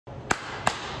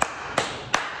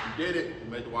You did it.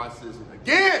 You made the wise decision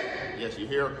again. Yes, you're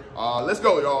here. Let's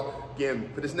go, y'all.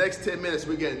 Again, for this next 10 minutes,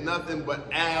 we're getting nothing but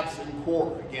abs and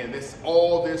core. Again, this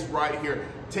all this right here.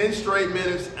 10 straight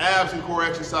minutes, abs and core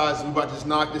exercises. We're about to just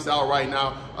knock this out right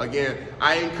now. Again,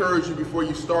 I encourage you before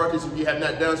you start this, if you have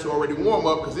not done so already, warm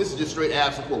up, because this is just straight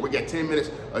abs and core. We got 10 minutes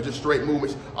of just straight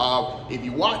movements. If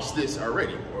you watched this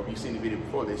already, or if you've seen the video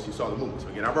before this, you saw the movements.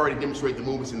 Again, I've already demonstrated the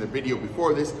movements in the video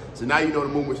before this, so now you know the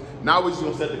movements. Now we're just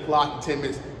gonna set the clock at 10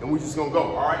 minutes, and we're just gonna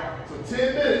go, all right? So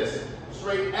 10 minutes,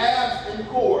 straight abs and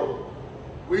core.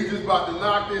 We just about to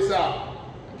knock this out.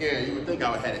 Again, you would think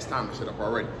I would have this timer set up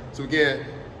already. So again,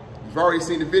 you've already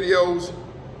seen the videos,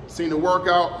 seen the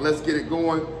workout. Let's get it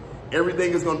going.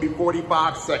 Everything is gonna be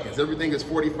 45 seconds. Everything is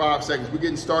 45 seconds. We're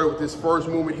getting started with this first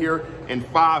movement here in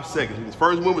 5 seconds. This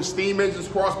first movement, steam engines,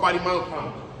 cross-body mountain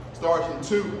climbers. Starts in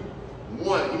 2,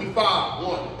 1, give me 5.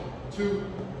 1, 2,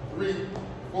 3,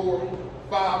 4,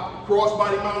 5.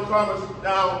 Cross-body mountain climbers,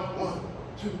 down. 1,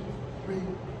 2, 3,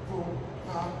 4,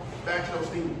 5. Back to those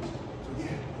steam engines. So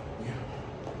yeah.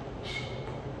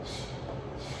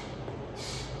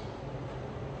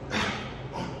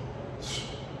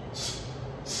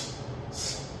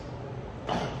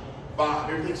 5,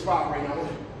 everything's 5 right now. 1,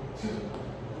 2,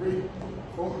 3,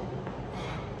 4,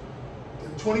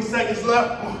 5. 20 seconds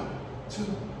left. 1, 2,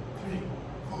 3,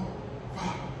 4,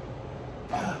 5.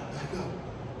 Back up.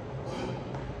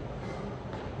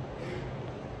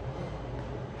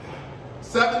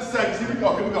 7 seconds. Here we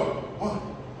go. 1,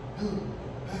 2,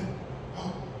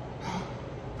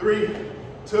 3,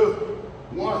 2,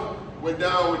 1. We're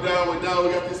down. We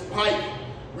got this pike.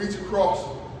 Reach across.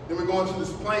 Then we're going to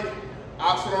this plank.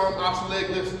 Opposite arm, opposite leg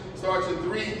lifts. Starts in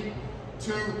 3,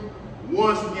 2,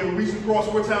 1. So again, reach across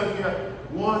 4 times together.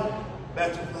 1,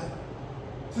 back to flat.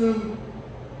 2,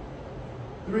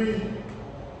 3,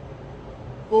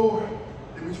 4.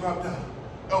 Then we drop down.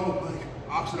 Elbow plank,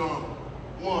 opposite arm.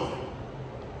 1,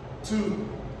 2,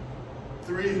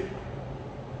 3,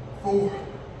 4.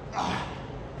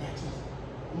 Back to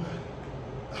 1,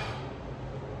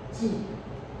 2,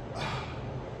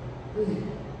 3,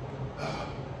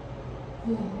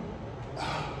 4.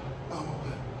 Elbow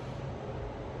plank.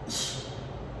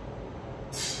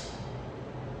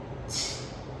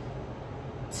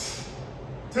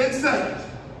 10 seconds.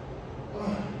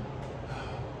 1,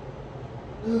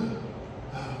 2,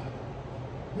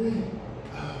 3.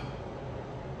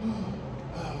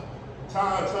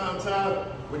 Time.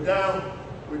 We're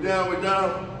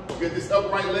down. Get this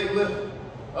upright leg lift.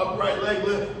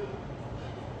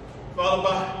 Followed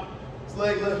by this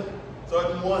leg lift.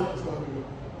 Starting in 1. Let's go.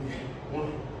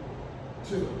 1,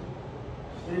 2,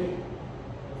 3,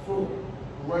 4.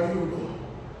 Right here we go.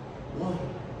 1,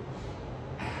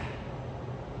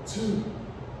 2,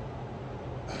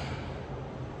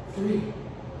 3,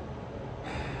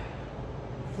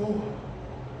 4.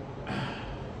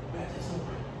 Back to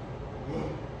somewhere. 1,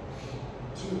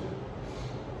 2,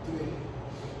 3,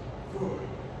 4.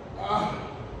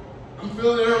 I'm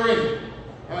feeling it already.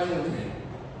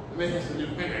 Let me have some new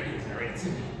finger ideas already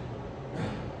too.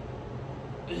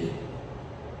 8,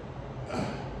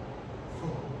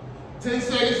 4. 10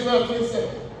 seconds left. 10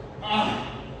 seconds.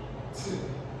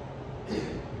 2,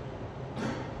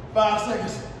 5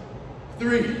 seconds.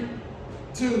 3,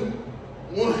 2,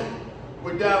 1.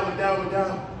 We're down.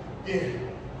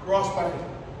 Again, cross body.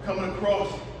 Coming across.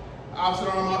 Opposite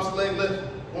arm, opposite leg lift.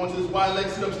 Going to this wide leg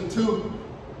sit-ups in 2,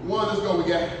 1. Let's go. We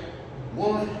got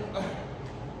 1,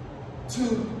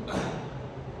 2,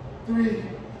 3,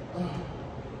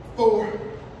 4.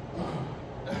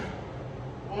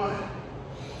 1,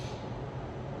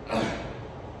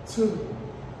 2,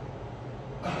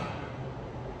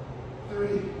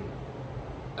 3,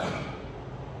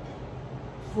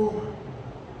 4.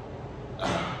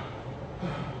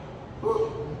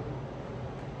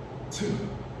 2.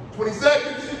 20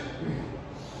 seconds.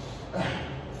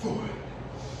 4.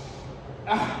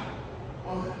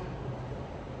 1.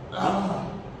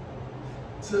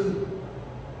 2.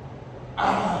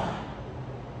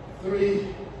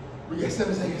 3. We got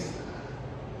 7 seconds.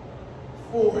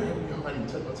 4. Here we go. I need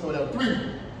to touch my toe down. 3,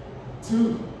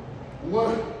 2,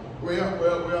 1. We're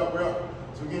up.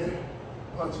 So again,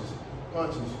 punches.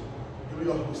 Here we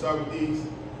go. We start with these.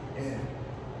 And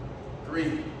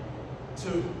 3,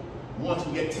 2, 1. So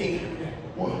we get 10.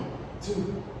 1,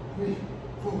 2, 3,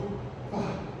 4, 5,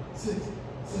 6,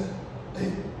 7,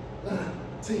 8, 9,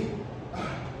 10.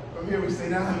 From here we stay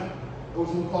down. Go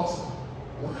to the pulse.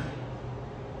 1,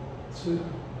 2,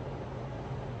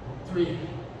 3,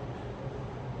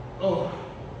 4,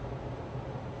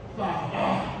 5.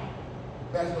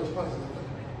 Back to those punches.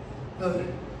 Feel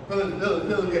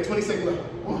it. We got 20 seconds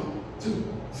left. 1, 2.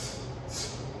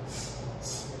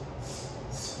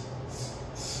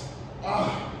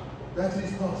 Back to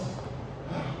these pulses.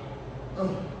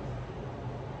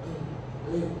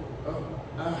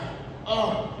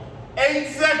 8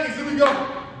 seconds, here we go.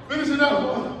 Finish it up.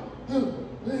 1, 2,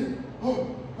 3,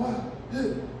 4, 5,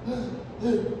 6,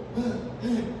 7,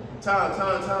 8. Time.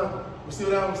 We're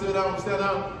still down.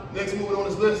 Next movement on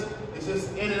this list is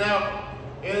just in and out.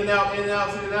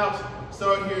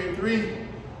 Start here in 3,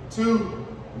 2,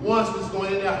 1. So just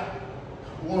going in and out.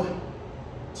 1,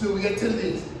 2, we got 10 of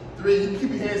these. 3, you can keep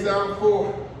your hands down. 4,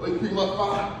 or you can pick them up.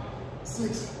 5,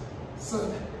 6,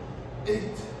 7, 8,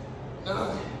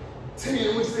 9,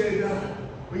 10. We stay down.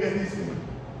 We got these things.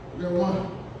 We got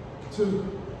 1,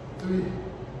 2, 3,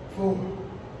 4,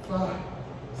 5,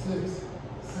 6,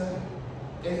 7,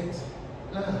 8,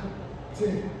 9,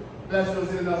 10. That's those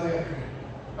in and out there.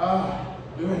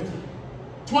 You're ready.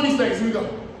 20 seconds, here we go.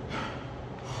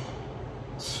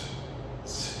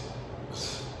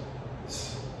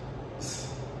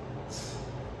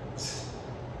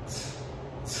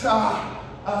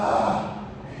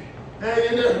 Hang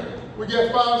in there. We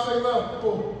got 5 seconds left.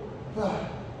 4, 5,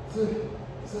 6,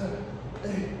 7,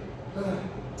 8, 9.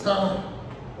 Time.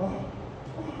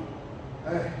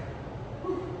 Hey.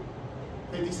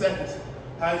 50 seconds.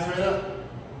 Hands right up.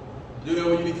 Do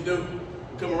what you need to do.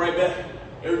 We're coming right back.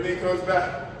 Everything comes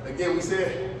back. Again, we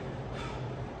said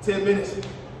 10 minutes.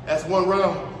 That's 1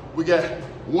 round. We got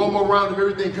 1 more round of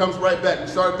everything comes right back. We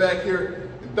start back here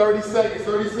in 30 seconds.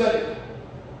 30 seconds.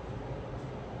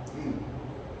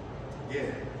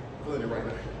 Yeah, feeling it right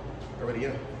now. Already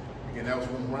in. Again, that was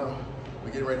 1 round.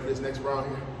 We're getting ready for this next round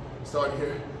here. Starting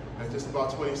here in just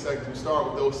about 20 seconds. We start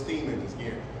with those steam engines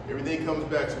again. Everything comes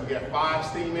back. So we got 5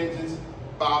 steam engines,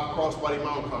 5 cross-body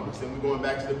mountain climbers. Then we're going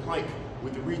back to the plank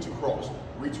with the reach across.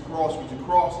 Reach across,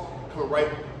 come right,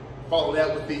 follow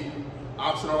that with the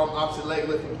opposite arm, opposite leg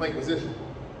lift in plank position.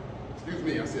 Excuse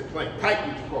me, I said plank, pike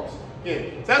reach across.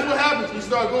 Again, so that's what happens when you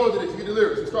start going to this, you get the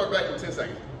lyrics. So start back in 10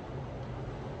 seconds.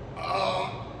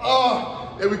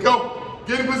 There we go.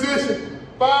 Get in position.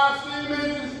 5 steam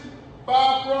engines,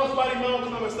 5 cross-body mountain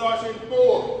climbers. Start in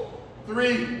 4,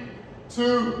 3,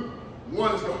 2,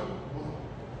 1, let's go. 1,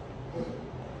 2,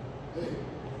 3,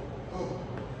 4,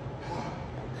 5.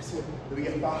 That's it. Then we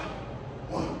get 5.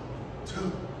 1,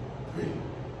 2, 3,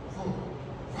 4,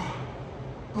 5.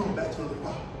 Boom, back to the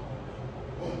 5.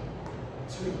 1,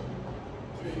 2,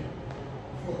 3,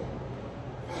 4,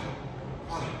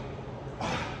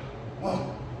 5. 1,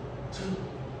 2,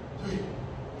 3,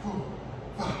 4,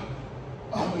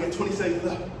 5. We got 20 seconds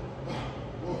left.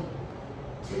 1,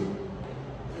 2,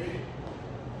 3,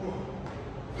 4,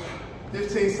 5.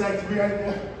 15 seconds. We right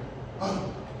there.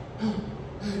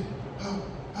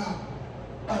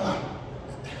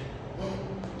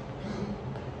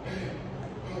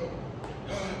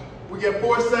 We get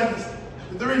 4 seconds.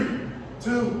 3,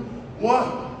 2,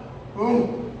 1.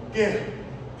 Boom. Again.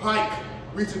 Pike.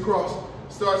 Reach across.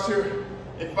 Starts here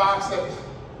in 5 seconds.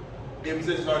 Get in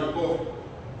position starting 4,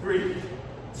 3,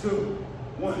 2,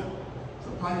 1.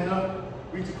 So pike it up.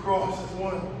 Reach across. That's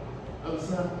 1. Other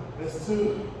side. That's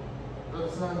 2.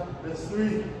 Other side. That's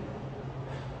 3,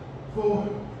 4.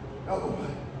 Elbow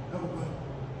pike. Elbow pike.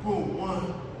 Boom.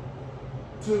 1,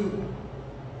 2,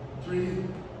 3,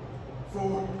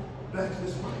 4. Back to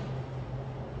this pike.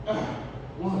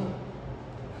 1,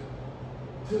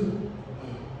 2,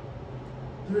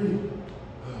 3,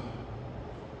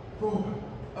 4.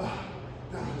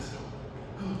 Down this go.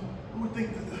 Who would think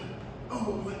that the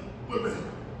wait a minute.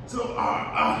 So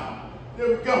there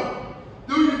we go.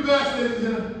 Do your best, ladies and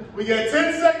gentlemen. We got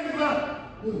 10 seconds left.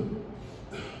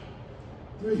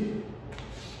 3,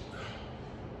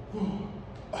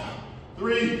 4,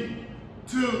 3,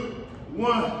 2,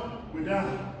 1. We're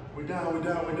down.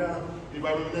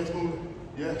 Anybody remember the next move?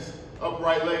 Yes.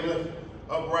 Upright leg lift.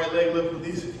 Upright leg lift with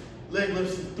these leg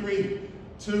lifts. 3,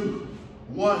 2,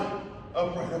 1.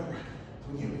 Upright. So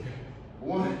again, we got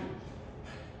 1,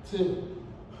 2,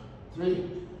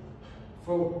 3,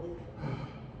 4.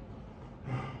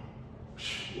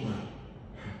 1,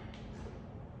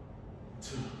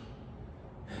 2,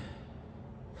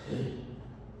 3.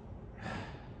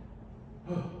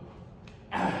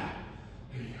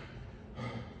 Here you go.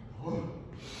 1,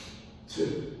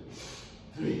 2,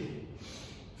 3,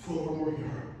 4. I'm working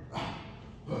hard.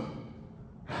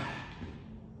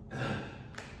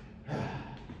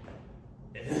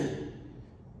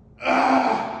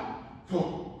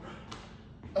 4.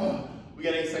 We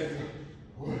got 8 seconds.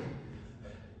 1,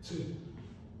 2,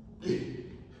 3,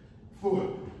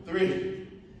 4, 3,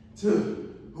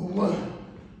 2, 1.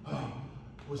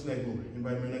 What's the next movement?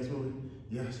 Anybody remember the next movement?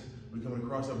 Yes. We're coming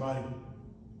across our body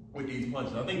with these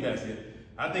punches. I think that's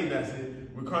it.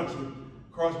 We're crunching.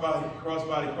 Cross body, cross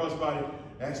body, cross body.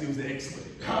 Actually, it was the X-swing.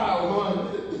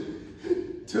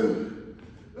 1, 2,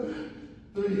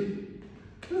 3,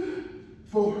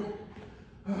 4.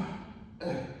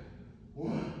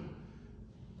 1,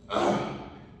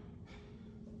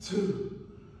 2.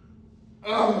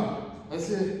 That's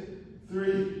it.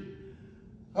 3.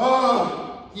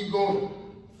 Keep going.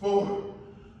 4.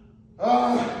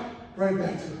 Right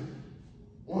back to it.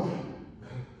 1,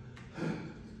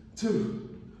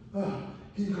 2.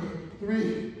 Keep going.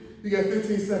 3. You got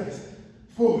 15 seconds.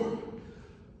 4.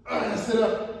 Sit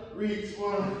up. Reach.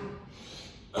 1,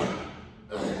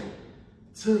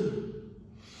 2,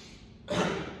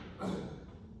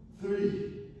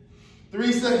 3.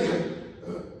 3 seconds.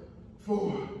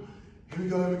 4. Here we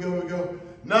go.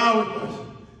 Now we're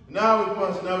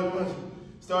punching.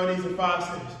 Start these in 5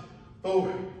 seconds.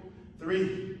 4,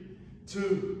 3, 2,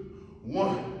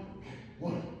 1.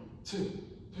 1, 2,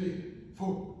 3,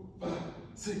 4, 5,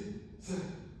 6, 7,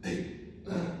 8,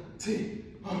 9, 10.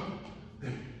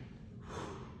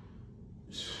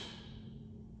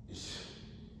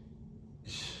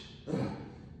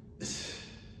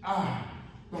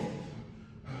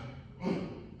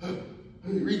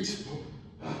 Reach.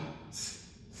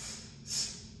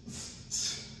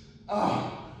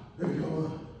 There we go.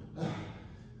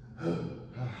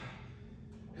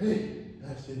 Hey,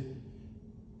 that's it.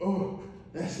 Oh,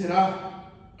 that's it. Abs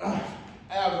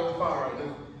on fire right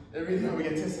now. Every time we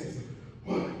get 10 seconds.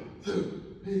 1, 2,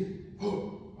 3,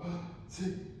 4, 5, 6,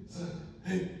 7,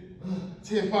 8, 9,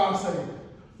 10. 5 seconds.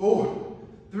 4,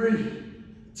 3,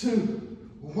 2,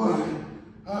 1.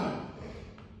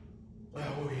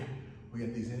 We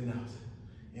got these in and outs,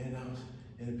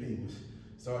 and the penguins.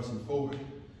 Starts in 4,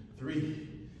 3,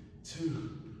 2,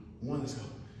 1. Let's go.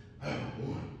 1,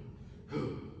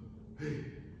 2, 3,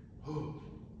 4,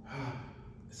 5,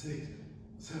 6,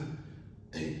 7,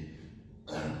 8,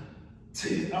 9, 10.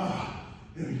 Here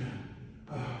we go.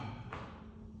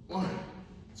 1,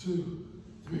 2,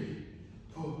 3,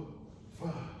 4,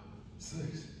 5,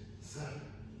 6, 7,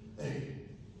 8,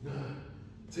 9,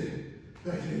 10.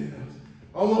 Back to the in-house.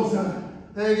 Almost done.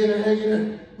 Hang in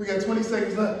there. We got 20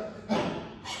 seconds left.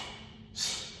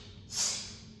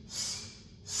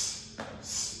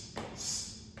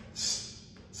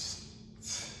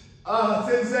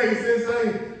 10 seconds.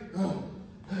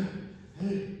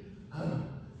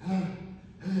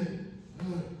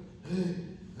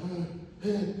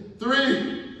 3,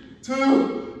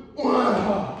 2, 1.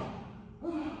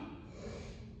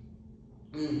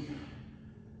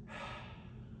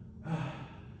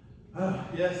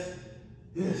 Yes.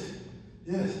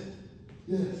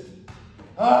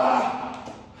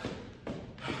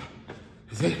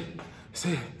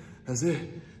 That's it.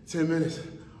 10 minutes.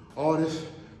 All this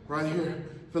right here,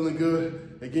 feeling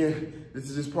good. Again, this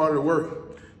is just part of the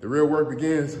work. The real work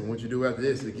begins once you do after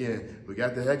this. Again, we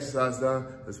got the exercise done.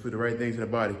 Let's put the right things in the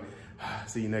body.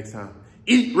 See you next time.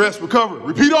 Eat, rest, recover.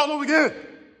 Repeat all over again.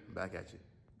 Back at you.